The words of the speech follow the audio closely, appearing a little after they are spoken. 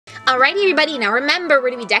Alrighty everybody, now remember,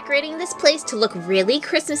 we're going to be decorating this place to look really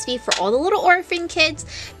Christmassy for all the little orphan kids.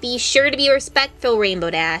 Be sure to be respectful, Rainbow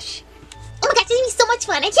Dash. Oh my gosh, this is going to be so much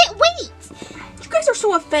fun. I can't wait. You guys are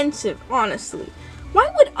so offensive, honestly. Why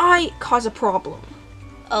would I cause a problem?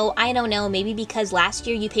 Oh, I don't know, maybe because last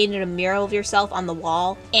year you painted a mural of yourself on the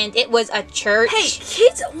wall, and it was a church. Hey,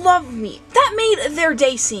 kids love me. That made their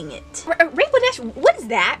day seeing it. Rainbow Dash, what is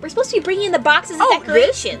that? We're supposed to be bringing in the boxes of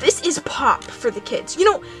decorations. This is pop for the kids. You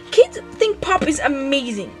know, kids think pop is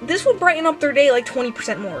amazing. This would brighten up their day like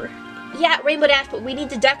 20% more. Yeah, Rainbow Dash, but we need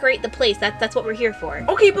to decorate the place. That's what we're here for.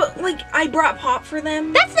 Okay, but like, I brought pop for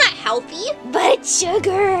them. That's not healthy. But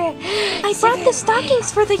sugar. I brought the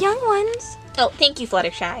stockings for the young ones. Oh, thank you,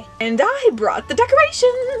 Fluttershy. And I brought the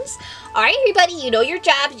decorations. Alright, everybody, you know your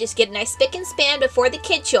job. Just get a nice spick and span before the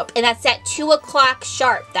kids show up. And that's at 2 o'clock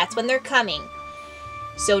sharp. That's when they're coming.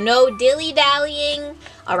 So no dilly-dallying.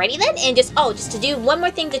 Alrighty then, and just to do one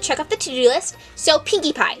more thing to check off the to-do list. So,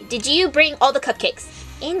 Pinkie Pie, did you bring all the cupcakes?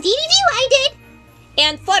 Indeedy I did.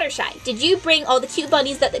 And Fluttershy, did you bring all the cute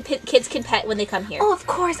bunnies that the kids can pet when they come here? Oh, of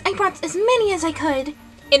course. I brought as many as I could.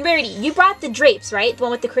 And Rarity, you brought the drapes, right? The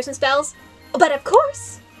one with the Christmas bells? But of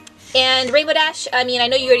course. And Rainbow Dash, I mean, I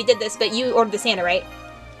know you already did this, but you ordered the Santa, right?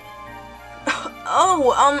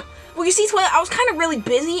 Well, you see, Twilight, I was kind of really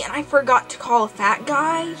busy, and I forgot to call a fat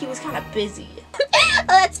guy. He was kind of busy. Oh,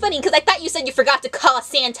 that's funny, because I thought you said you forgot to call a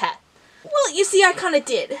Santa. Well, you see, I kind of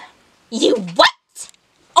did. You what?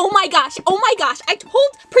 Oh my gosh, I told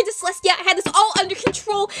Princess Celestia I had this all under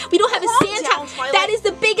control. We don't have a Santa. Down, that is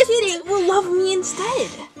the biggest thing. Will love me instead.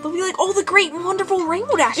 They'll be like, oh, the great, wonderful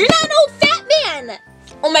Rainbow Dash. You're not an old fat man.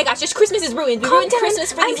 Oh my gosh, this Christmas is ruined. We ruined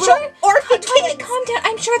Christmas for these little orphan kids. Calm down.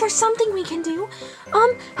 I'm sure there's something we can do.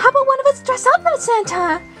 How about one of us dress up as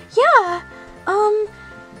Santa? Yeah.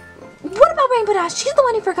 What about Rainbow Dash? She's the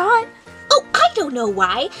one who forgot. Oh, I don't know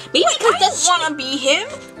why. Maybe because I don't want to be him.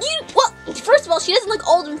 Well, first of all, she doesn't look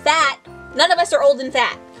old and fat. None of us are old and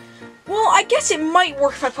fat. Well, I guess it might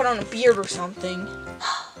work if I put on a beard or something.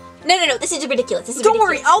 No, this is ridiculous. Don't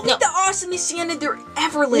worry, I'll be the awesomest Santa there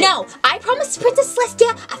ever lived. No, I promised Princess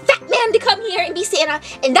Celestia a fat man to come here and be Santa,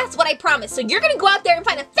 and that's what I promised. So you're gonna go out there and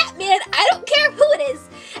find a fat man, I don't care who it is,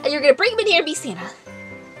 and you're gonna bring him in here and be Santa.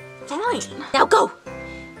 Fine. Now go.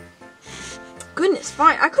 Goodness,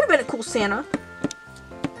 fine. I could have been a cool Santa.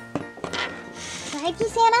 Can I be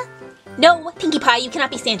Santa? No, Pinkie Pie, you cannot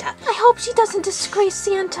be Santa. I hope she doesn't disgrace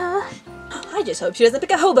Santa. I just hope she doesn't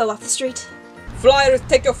pick a hobo off the street. Flyers,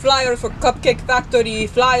 take your flyers for Cupcake Factory.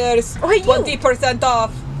 Flyers, Oh, hey, you. 20%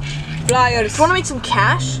 off. Flyers. Do you want to make some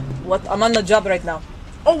cash? What? I'm on the job right now.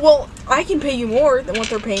 Oh, well, I can pay you more than what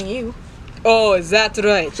they're paying you. Oh, is that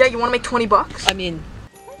right? Yeah, you want to make 20 bucks? I mean,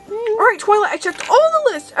 Alright, Twilight, I checked all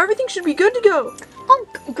the lists. Everything should be good to go. Oh,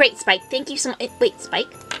 great, Spike. Thank you so much. Wait,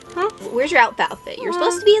 Spike? Huh? Where's your outfit? You're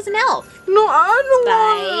supposed to be as an elf. No, I don't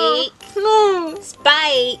want to. No.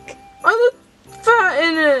 Spike. I look fat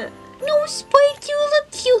in it. No, Spike, you look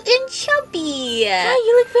cute and chubby. Yeah,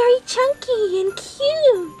 you look very chunky and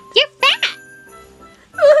cute. You're fat.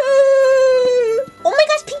 Oh my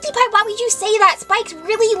gosh, Pinkie Pie, why would you say that? Spike's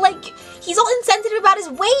really, he's all insensitive about his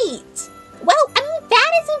weight. Well, I mean,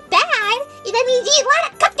 fat isn't bad. That means you eat a lot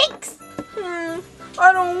of cupcakes.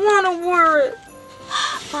 I don't want to wear it.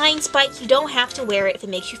 Fine, Spike, you don't have to wear it if it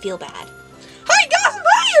makes you feel bad. Hey, gas is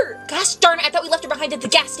here! Gosh darn it, I thought we left her behind at the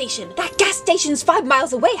gas station. That gas station's 5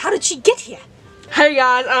 miles away. How did she get here? Hey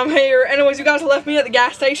guys, I'm here. Anyways, you guys left me at the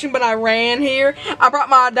gas station, but I ran here. I brought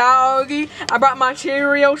my doggy, I brought my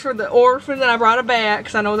Cheerios for the orphans, and I brought a bat,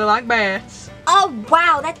 because I know they like bats. Oh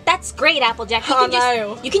wow, that's great, Applejack.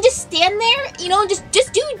 You can just stand there, you know,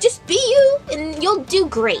 just be you, and you'll do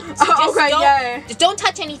great. So just don't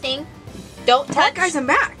touch anything. Don't touch. Alright guys, I'm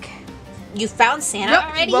back. You found Santa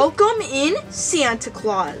already? Welcome in, Santa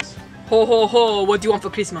Claus. ho ho ho, what do you want for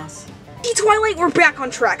Christmas? Hey Twilight, we're back on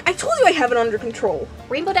track. I told you I have it under control.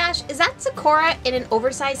 Rainbow Dash, is that Sakura in an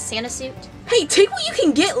oversized Santa suit? Hey, take what you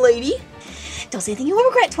can get, lady. Don't say anything you will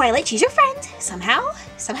regret, Twilight. She's your friend. Somehow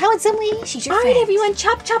in some way, she's your friend. All right, everyone,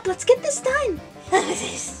 chop, chop. Let's get this done.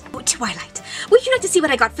 Oh, Twilight, would you like to see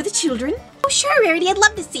what I got for the children? Oh, sure, Rarity. I'd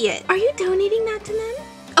love to see it. Are you donating that to them?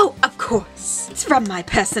 Oh, of course. It's from my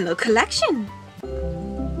personal collection.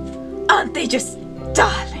 Aren't they just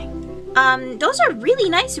darling? Those are really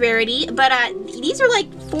nice, Rarity, but these are like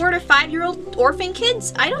 4 to 5-year-old orphan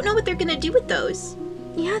kids. I don't know what they're gonna do with those.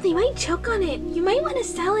 Yeah, they might choke on it. You might want to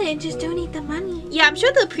sell it and just donate the money. Yeah, I'm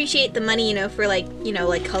sure they'll appreciate the money, for like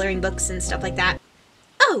coloring books and stuff like that.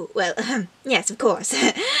 Oh, well, yes, of course.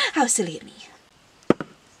 How silly of me.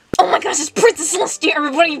 Oh my gosh, it's Princess Celestia,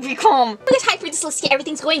 everybody be calm. Oh my gosh, hi Princess Celestia,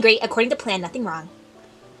 everything's going great. According to plan, nothing wrong.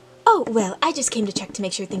 Oh, well, I just came to check to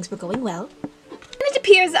make sure things were going well. And it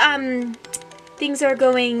appears, things are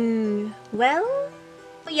going well?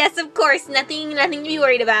 Yes, of course. Nothing to be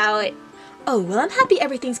worried about. Oh, well, I'm happy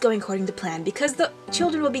everything's going according to plan because the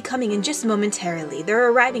children will be coming in just momentarily. They're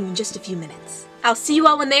arriving in just a few minutes. I'll see you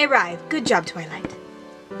all when they arrive. Good job, Twilight.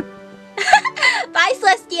 Bye,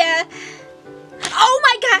 Celestia. Oh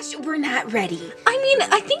my gosh, we're not ready. I mean,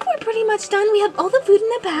 I think we're pretty much done. We have all the food in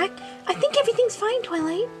the back. I think everything's fine,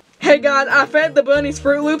 Twilight. Hey guys, I fed the bunnies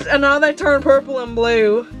Fruit Loops and now they turn purple and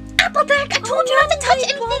blue. Applejack, I told you not to touch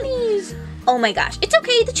anything. Bunnies. Oh my gosh, it's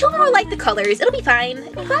okay. The children will like the colors. It'll be fine.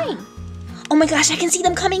 It'll be fine. Oh my gosh, I can see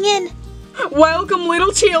them coming in. Welcome,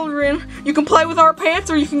 little children. You can play with our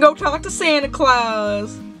pets or you can go talk to Santa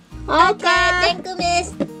Claus. Okay, thank you,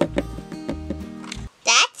 miss.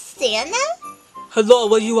 That's Santa? Hello,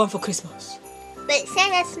 what do you want for Christmas? But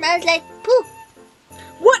Santa smells like poop.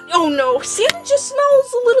 What? Oh no, Santa just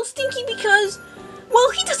smells a little stinky because,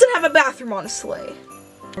 well, he doesn't have a bathroom on his sleigh.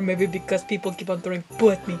 Or maybe because people keep on throwing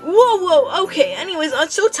poo at me. Whoa, okay. Anyways,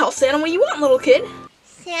 so tell Santa what you want, little kid.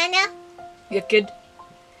 Santa, Yeah, kid?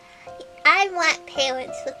 I want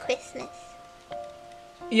parents for Christmas.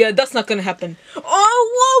 Yeah, that's not gonna happen. Oh,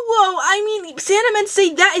 whoa. I mean, Santa meant to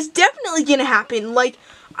say that is definitely gonna happen. Like,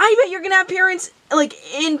 I bet you're gonna have parents, like,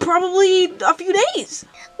 in probably a few days.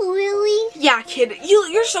 Really? Yeah, kid.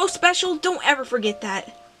 You're so special. Don't ever forget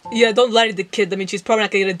that. Yeah, don't lie to the kid. I mean, she's probably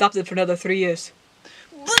not gonna get adopted for another 3 years.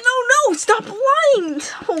 No, stop lying.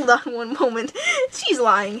 Hold on one moment. She's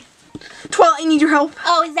lying. Twilight, I need your help.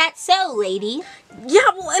 Oh, is that so, lady? Yeah,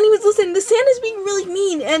 well, anyways, listen, the Santa's being really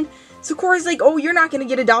mean, and Sakura's like, oh, you're not gonna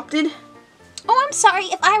get adopted. Oh, I'm sorry.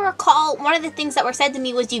 If I recall, one of the things that were said to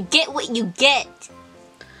me was you get what you get.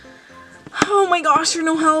 Oh my gosh, you're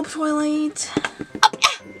no help, Twilight.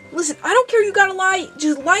 Listen, I don't care you gotta lie.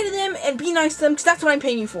 Just lie to them and be nice to them, because that's what I'm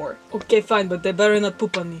paying you for. Okay, fine, but they better not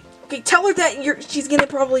poop on me. Okay, tell her that she's gonna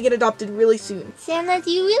probably get adopted really soon. Santa, do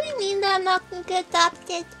you really mean that I'm not going to get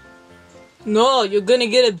adopted? No, you're gonna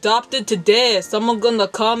get adopted today. Someone gonna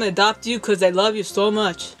come and adopt you because they love you so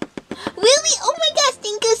much. Really? Oh my gosh,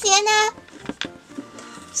 thank you, Santa.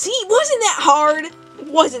 See, wasn't that hard?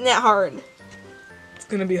 Wasn't that hard? It's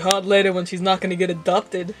gonna be hard later when she's not gonna get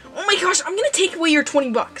adopted. Oh my gosh, I'm gonna take away your 20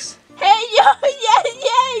 bucks. Hey, yeah.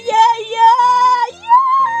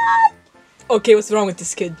 Okay, what's wrong with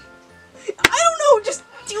this kid? I don't know, just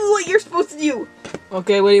do what you're supposed to do.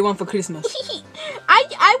 Okay, what do you want for Christmas?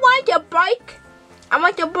 I want a bike. I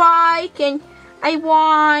want a bike, and I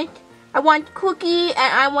want cookie, and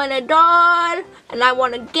I want a doll, and I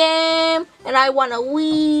want a game, and I want a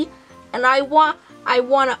Wii, and I want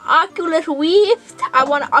an Oculus Rift. I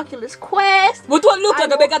want an Oculus Quest. What do I look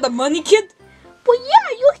like? I got the money, kid? Well, yeah,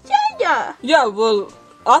 you said that. Yeah, well,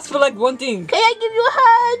 ask for like one thing. Can I give you a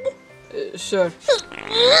hug? Sure.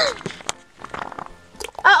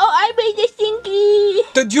 Uh-oh, I made a stinky.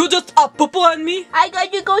 Did you just poop on me? I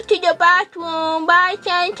got to go to the bathroom. Bye,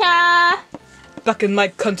 Santa. Back in my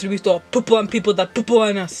country, we used to poop on people that poop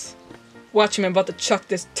on us. Watch him, I'm about to chuck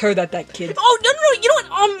this turd at that kid. Oh, no, you know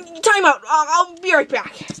what, time out. I'll be right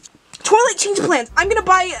back. Twilight, change of plans. I'm gonna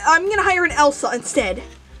hire an Elsa instead.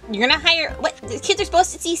 You're going to hire... What? The kids are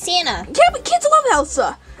supposed to see Santa. Yeah, but kids love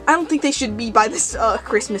Elsa. I don't think they should be by this,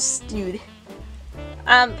 Christmas dude.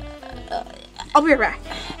 I'll be right back.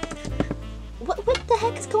 What the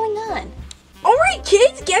heck is going on? Alright,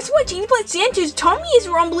 kids, guess what? Change of plans. Santa's tummy is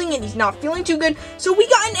rumbling and he's not feeling too good. So we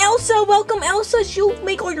got an Elsa. Welcome, Elsa. She'll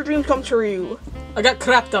make all your dreams come true. I got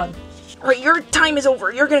crap done. Alright, your time is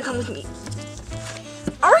over. You're gonna come with me.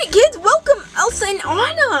 Alright, kids, welcome Elsa and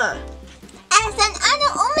Anna. Elsa and Anna,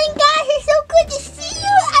 oh my gosh, it's so good to see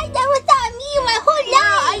you. I never thought I'd meet you my whole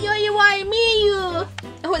life. I know you want to meet you.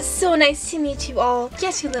 Oh, it's so nice to meet you all.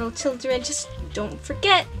 Yes, you little children, just don't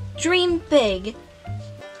forget, dream big.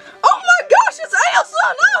 Oh my gosh, it's Elsa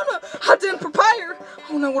and Anna. I didn't prepare.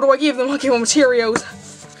 Oh no, what do I give them? I'll give them Cheerios.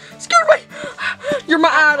 Excuse me. You're my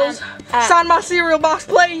idols. Sign my cereal box,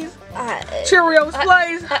 please. Cheerios,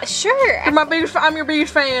 please. Sure. I'm your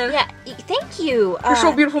biggest fan. Yeah, thank you. You're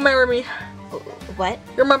so beautiful, marry me. What?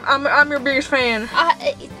 I'm your biggest fan.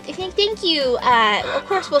 Thank you. Of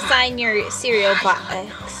course we'll sign your cereal box.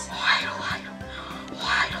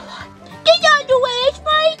 Get out of the way, it's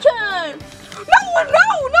my turn.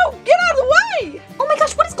 No, get out of the way. Oh my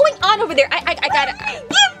gosh, what is going on over there? I gotta...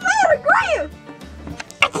 Get Graham.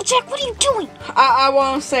 Applejack, what are you doing? I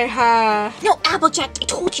want to say hi. No, Applejack, I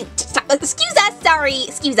told you. Stop. Excuse us, sorry.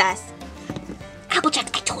 Excuse us.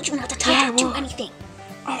 Applejack, I told you not to touch or do anything.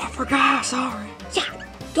 Oh, I forgot. Sorry. Yeah.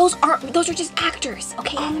 Those are just actors,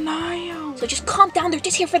 okay? Oh no. So just calm down. They're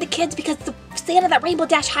just here for the kids because the Santa that Rainbow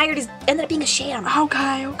Dash hired ended up being a sham.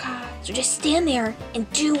 Okay, okay. So just stand there and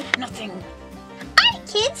do nothing. Alright,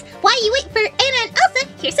 kids, while you wait for Anna and Elsa,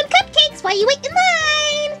 here's some cupcakes while you wait in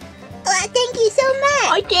line. Thank you so much.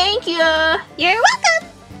 Oh, thank you. You're welcome.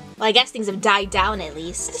 Well, I guess things have died down at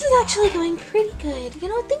least. This is actually going pretty good. You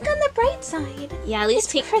know, think on the bright side. Yeah, at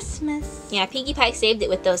least It's Christmas. Yeah, Pinkie Pie saved it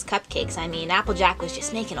with those cupcakes. I mean, Applejack was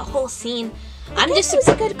just making a whole scene. I guess it was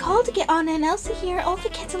a good call to get Anna and Elsa here. All the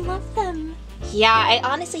kids love them. Yeah, I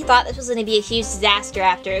honestly thought this was going to be a huge disaster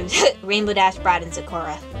after Rainbow Dash brought in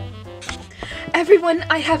Sakura. Everyone,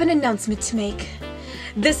 I have an announcement to make.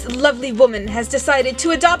 This lovely woman has decided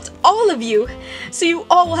to adopt all of you, so you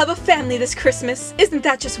all will have a family this Christmas. Isn't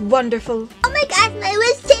that just wonderful? Oh my gosh, my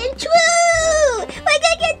wish came true! We're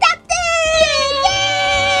gonna get adopted!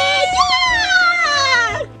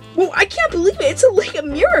 Yeah! Well, I can't believe it. It's like a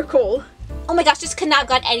miracle. Oh my gosh, this could not have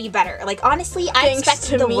gone any better. Like, honestly, I Thanks expected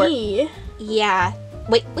to the worst. me. Yeah.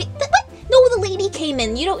 Wait, what? No, the lady came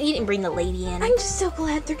in. You didn't bring the lady in. I'm just so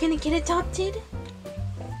glad they're gonna get adopted.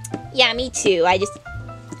 Yeah, me too. I just,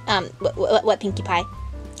 what Pinkie Pie?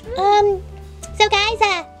 So guys,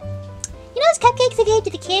 you know those cupcakes I gave to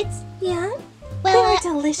the kids? Yeah? Well, They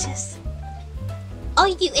were delicious. oh,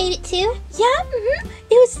 you ate it too? Yeah,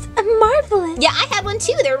 It was marvelous. Yeah, I had one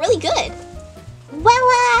too. They were really good. Well,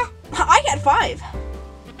 I had 5.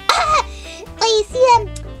 well, you see,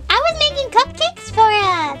 I was making cupcakes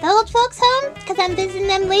for, the old folks' home, because I'm visiting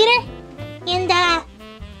them later. And,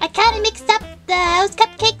 I kind of mixed up those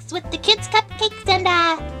cupcakes with the kids' cupcakes, and,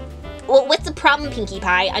 Well, what's the problem, Pinkie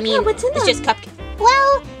Pie? I mean, Yeah, what's in it's them? just cupcakes.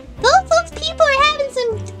 well, those folks' people are having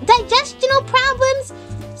some digestional problems,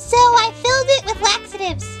 so I filled it with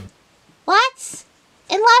laxatives. Lots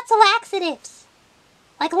and lots of laxatives.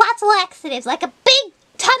 Like lots of laxatives, like a big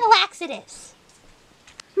ton of laxatives.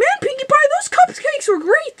 Man, Pinkie Pie, those cupcakes were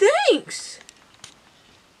great. Thanks.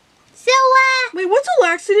 So, Wait, what's a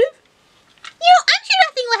laxative? I'm sure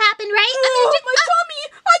nothing will happen, right? I mean, just, my tummy!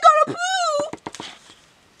 I gotta poo!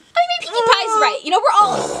 I mean, Pinkie Pie's right. You know, we're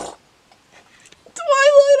all...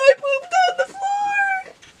 Twilight, I pooped on the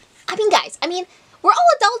floor! I mean, guys, we're all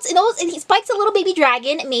adults, and he Spike's a little baby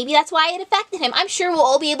dragon. Maybe that's why it affected him. I'm sure we'll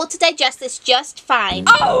all be able to digest this just fine.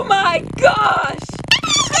 Oh my gosh!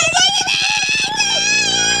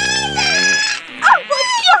 Oh my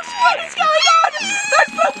gosh, what is going on?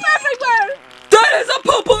 There's poop everywhere! There is a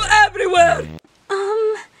poo-poo everywhere!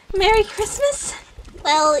 Merry Christmas?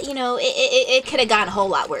 Well, you know, it could have gone a whole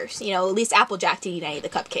lot worse. You know, at least Applejack didn't eat any of the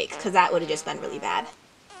cupcakes, because that would have just been really bad.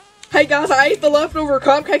 Hey guys, I ate the leftover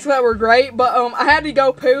cupcakes that were great, but I had to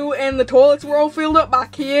go poo and the toilets were all filled up by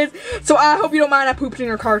kids, so I hope you don't mind I pooped in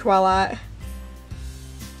your car, Twilight.